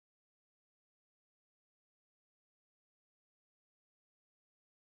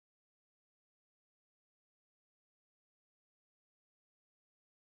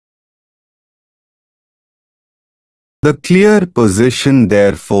The clear position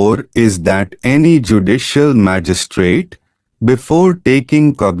therefore is that any judicial magistrate, before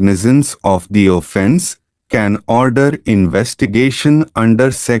taking cognizance of the offence, can order investigation under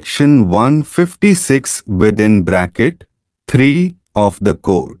section 156 within bracket 3 of the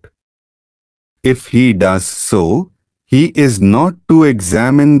code. If he does so, he is not to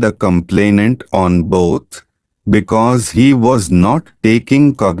examine the complainant on both, because he was not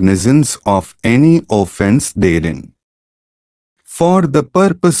taking cognizance of any offence therein. For the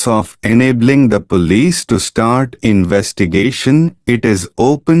purpose of enabling the police to start investigation, it is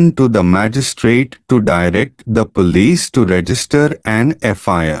open to the magistrate to direct the police to register an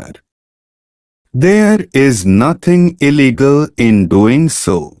FIR. There is nothing illegal in doing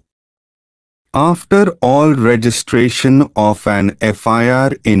so. After all, registration of an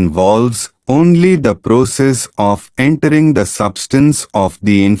FIR involves only the process of entering the substance of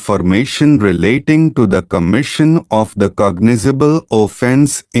the information relating to the commission of the cognizable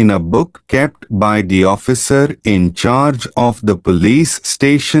offence in a book kept by the officer in charge of the police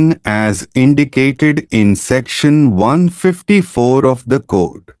station as indicated in section 154 of the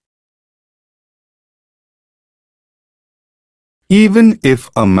code. Even if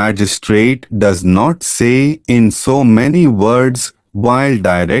a magistrate does not say in so many words while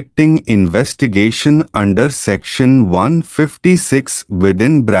directing investigation under section 156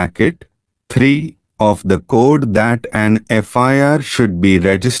 within bracket 3 of the code that an FIR should be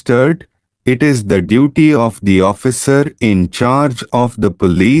registered, it is the duty of the officer in charge of the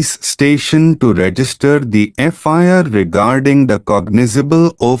police station to register the FIR regarding the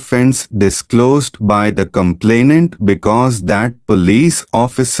cognizable offence disclosed by the complainant, because that police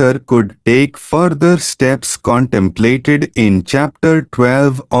officer could take further steps contemplated in Chapter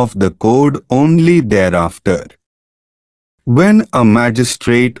 12 of the Code only thereafter. When a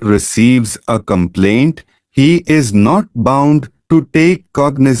magistrate receives a complaint, he is not bound to take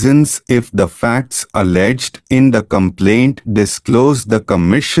cognizance if the facts alleged in the complaint disclose the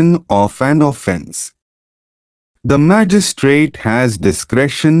commission of an offence. The magistrate has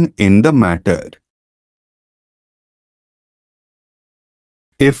discretion in the matter.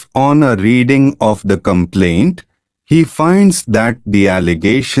 If on a reading of the complaint, he finds that the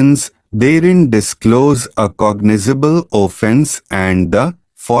allegations therein disclose a cognizable offence and the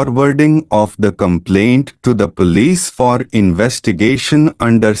forwarding of the complaint to the police for investigation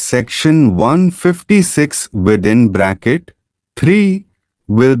under section 156 within bracket 3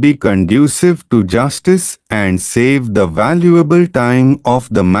 will be conducive to justice and save the valuable time of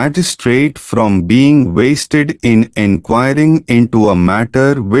the magistrate from being wasted in inquiring into a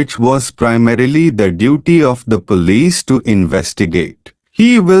matter which was primarily the duty of the police to investigate,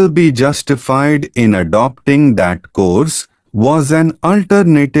 he will be justified in adopting that course was an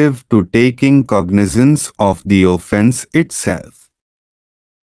alternative to taking cognizance of the offence itself.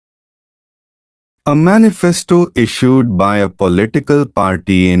 A manifesto issued by a political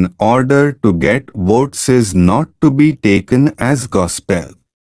party in order to get votes is not to be taken as gospel.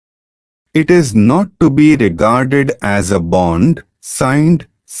 It is not to be regarded as a bond, signed,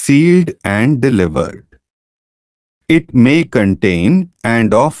 sealed and delivered. It may contain,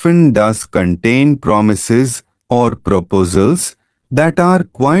 and often does contain, promises or proposals that are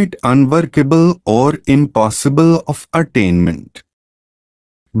quite unworkable or impossible of attainment.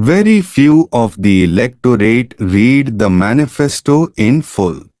 Very few of the electorate read the manifesto in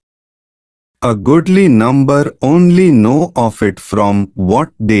full. A goodly number only know of it from what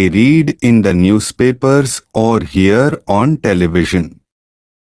they read in the newspapers or hear on television.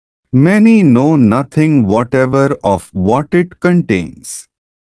 Many know nothing whatever of what it contains.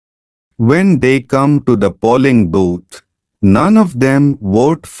 When they come to the polling booth, none of them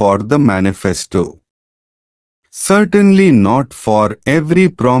vote for the manifesto. Certainly not for every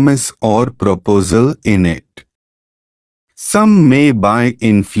promise or proposal in it. Some may be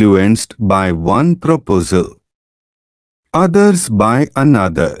influenced by one proposal, others by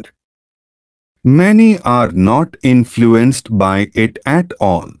another. Many are not influenced by it at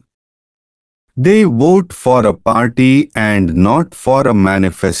all. They vote for a party and not for a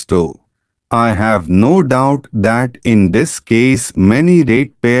manifesto. I have no doubt that in this case many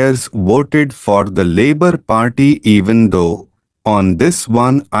ratepayers voted for the Labour Party, even though, on this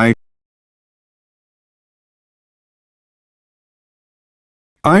one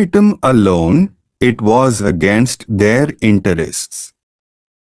item alone, it was against their interests.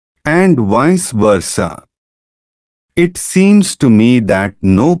 And vice versa. It seems to me that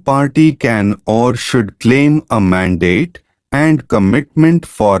no party can or should claim a mandate and commitment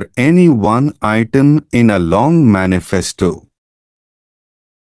for any one item in a long manifesto.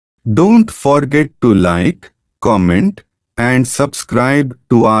 Don't forget to like, comment, and subscribe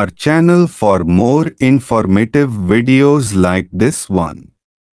to our channel for more informative videos like this one.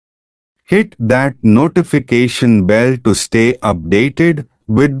 Hit that notification bell to stay updated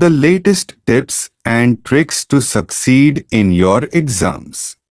with the latest tips and tricks to succeed in your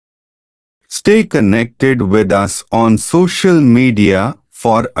exams. Stay connected with us on social media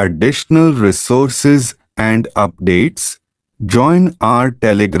for additional resources and updates. Join our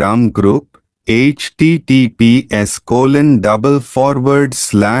Telegram group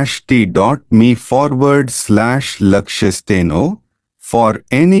https://t.me/lakshyasteno. For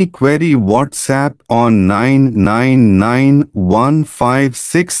any query, WhatsApp on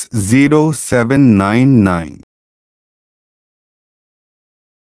 99915607999.